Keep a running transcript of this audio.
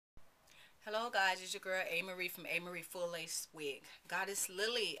Hello guys, it's your girl Amarie from Amarie Full Lace Wig. Goddess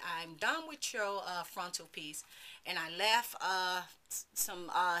Lily, I'm done with your frontal piece, and I left some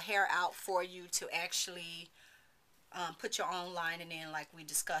hair out for you to actually put your own lining in like we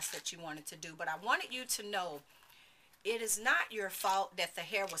discussed that you wanted to do. But I wanted you to know it is not your fault that the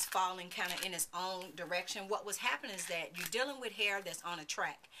hair was falling kind of in its own direction. What was happening is that you're dealing with hair that's on a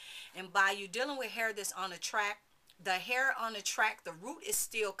track. And by you dealing with hair that's on a track, the hair on the track, the root is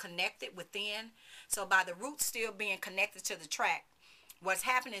still connected within. So by the root still being connected to the track, what's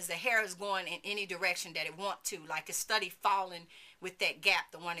happening is the hair is going in any direction that it want to. Like it's steady falling with that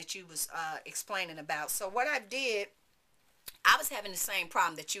gap, the one that you was explaining about. So what I did, I was having the same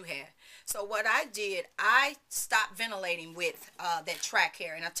problem that you had. So what I did, I stopped ventilating with that track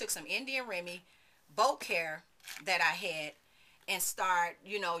hair, and I took some Indian Remy bulk hair that I had and start,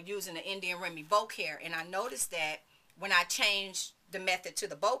 using the Indian Remy bulk hair. And I noticed that when I changed the method to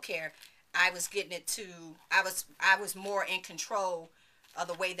the bulk hair, I was getting it to, I was more in control of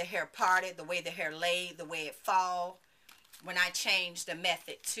the way the hair parted, the way the hair laid, the way it fall. When I changed the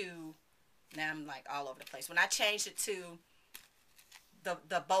method to, now I'm like all over the place. When I changed it to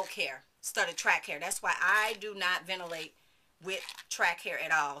the bulk hair instead of track hair. That's why I do not ventilate with track hair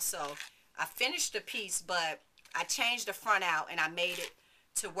at all. So I finished the piece, but I changed the front out and I made it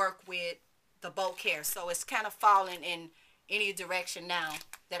to work with the bulk hair. So it's kind of falling in any direction now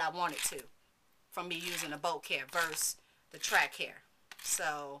that I want it to from me using the bulk hair versus the track hair.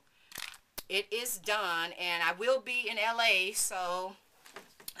 So it is done, and I will be in LA, so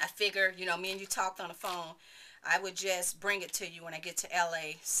I figured, me and you talked on the phone, I would just bring it to you when I get to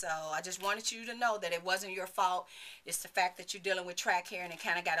LA. So I just wanted you to know that it wasn't your fault. It's the fact that you're dealing with track hair and it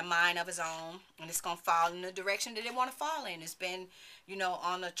kind of got a mind of its own, and it's going to fall in the direction that it want to fall in. It's been,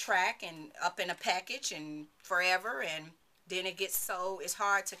 on the track and up in a package and forever, and then it gets so, it's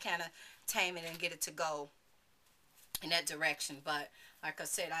hard to kind of tame it and get it to go in that direction. But like I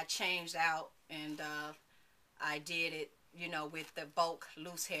said, I changed out and I did it, with the bulk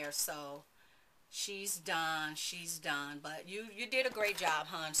loose hair. So she's done, but you did a great job,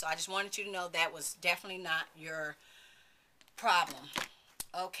 hon. So I just wanted you to know that was definitely not your problem.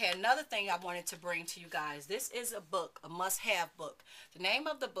 Okay, another thing I wanted to bring to you guys, this is a book, a must-have book. The name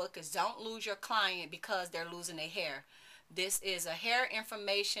of the book is Don't Lose Your Client Because They're Losing Their Hair. This is a hair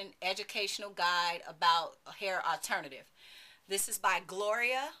information educational guide about a hair alternative. This is by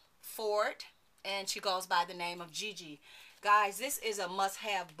Gloria Ford, and she goes by the name of GIGI. Guys, this is a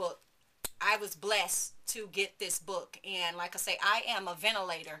must-have book. I was blessed to get this book, and like I say, I am a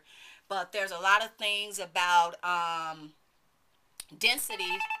ventilator, but there's a lot of things about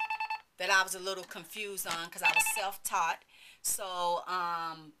density that I was a little confused on because I was self-taught. So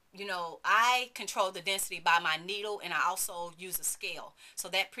I control the density by my needle, and I also use a scale, so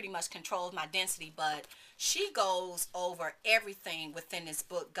that pretty much controls my density. But she goes over everything within this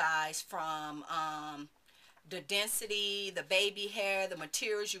book, guys, from the density, the baby hair, the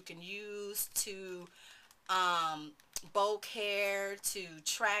materials you can use, to bulk hair, to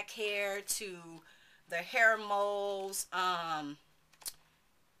track hair, to the hair molds,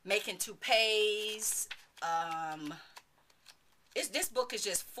 making toupees. This book is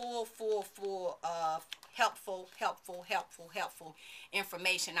just full of helpful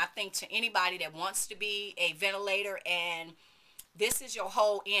information. I think to anybody that wants to be a ventilator, and this is your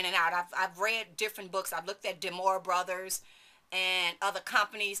whole in and out. I've read different books. I've looked at Demore Brothers and other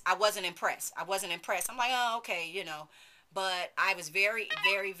companies. I wasn't impressed. I'm like, oh, okay, But I was very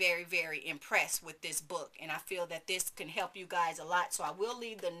impressed with this book. And I feel that this can help you guys a lot. So I will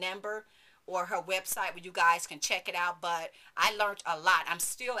leave the number or her website where you guys can check it out. But I learned a lot. I'm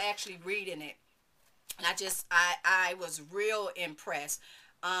still actually reading it. And I was real impressed.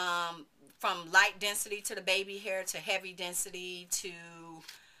 From light density to the baby hair to heavy density to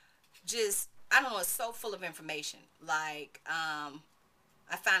just, I don't know, it's so full of information. Like, I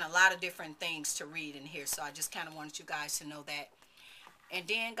found a lot of different things to read in here. So I just kind of wanted you guys to know that. And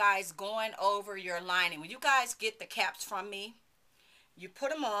then, guys, going over your lining. When you guys get the caps from me, you put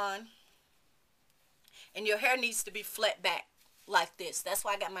them on, and your hair needs to be flat back like this. That's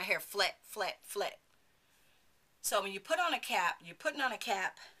why I got my hair flat. So when you put on a cap, you're putting on a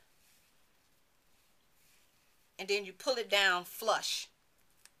cap, and then you pull it down flush.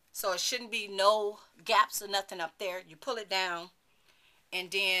 So it shouldn't be no gaps or nothing up there. You pull it down,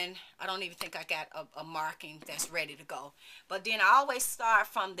 and then I don't even think I got a marking that's ready to go. But then I always start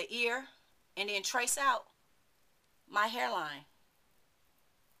from the ear and then trace out my hairline.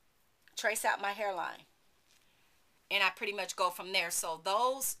 Trace out my hairline. And I pretty much go from there. So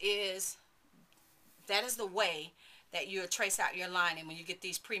that is the way that you'll trace out your lining when you get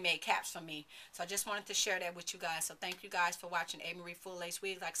these pre-made caps from me. So I just wanted to share that with you guys. So thank you guys for watching Amarie Full Lace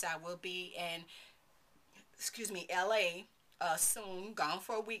Wigs. Like I said, I will be in, excuse me, LA soon. Gone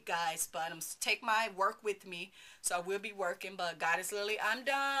for a week, guys, but I'm take my work with me, so I will be working. But God is Lily, I'm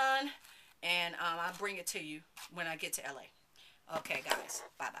done, and I'll bring it to you when I get to LA. Okay, guys,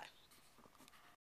 bye bye.